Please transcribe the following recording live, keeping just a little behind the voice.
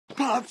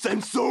Pops,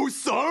 I'm so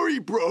sorry,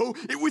 bro.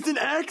 It was an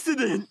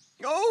accident.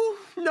 Oh,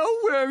 no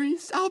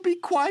worries. I'll be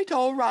quite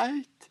all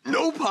right.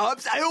 No,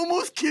 Pops, I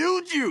almost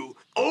killed you.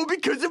 All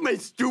because of my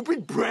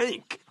stupid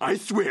prank. I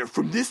swear,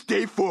 from this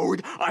day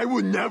forward, I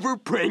will never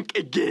prank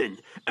again.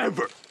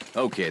 Ever.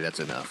 Okay, that's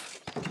enough.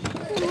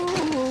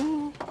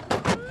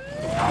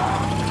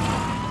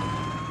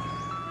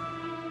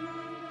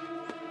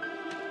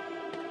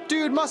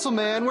 Dude, Muscle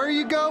Man, where are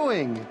you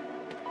going?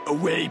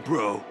 Away,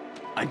 bro.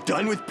 I'm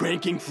done with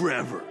pranking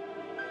forever.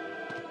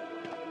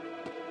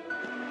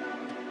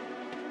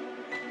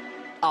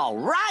 All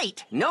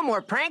right, no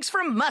more pranks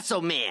from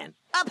Muscle Man.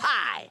 Up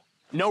high.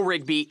 No,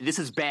 Rigby, this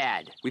is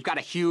bad. We've got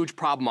a huge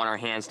problem on our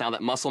hands now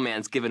that Muscle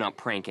Man's given up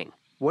pranking.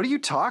 What are you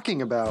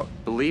talking about?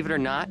 Believe it or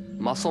not,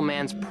 Muscle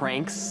Man's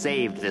pranks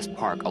saved this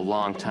park a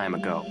long time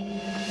ago.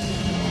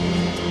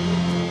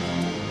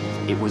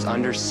 It was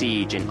under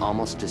siege and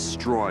almost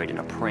destroyed in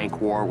a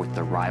prank war with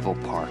the rival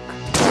park.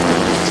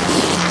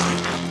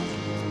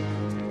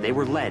 They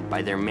were led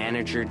by their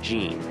manager,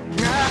 Gene.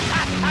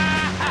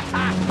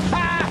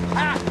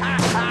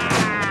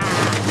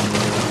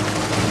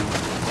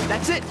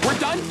 That's it, we're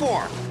done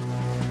for!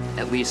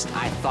 At least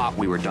I thought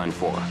we were done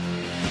for.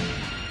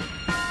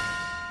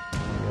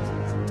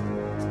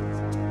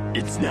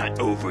 It's not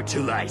over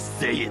till I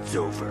say it's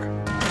over.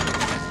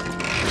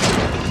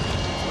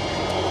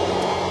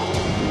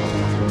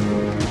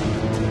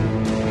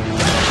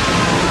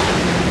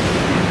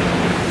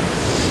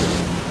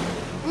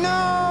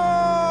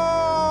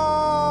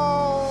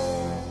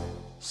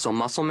 So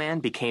Muscle Man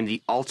became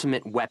the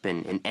ultimate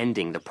weapon in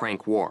ending the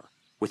prank war.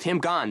 With him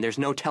gone, there's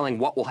no telling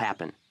what will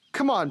happen.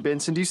 Come on,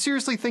 Benson, do you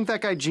seriously think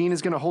that guy Gene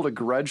is gonna hold a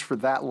grudge for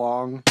that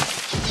long?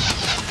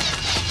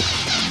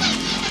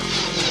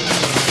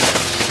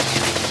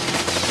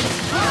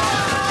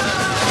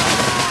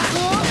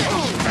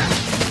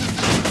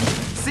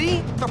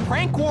 See? The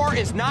prank war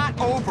is not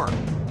over.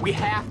 We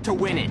have to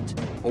win it,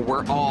 or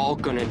we're all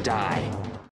gonna die.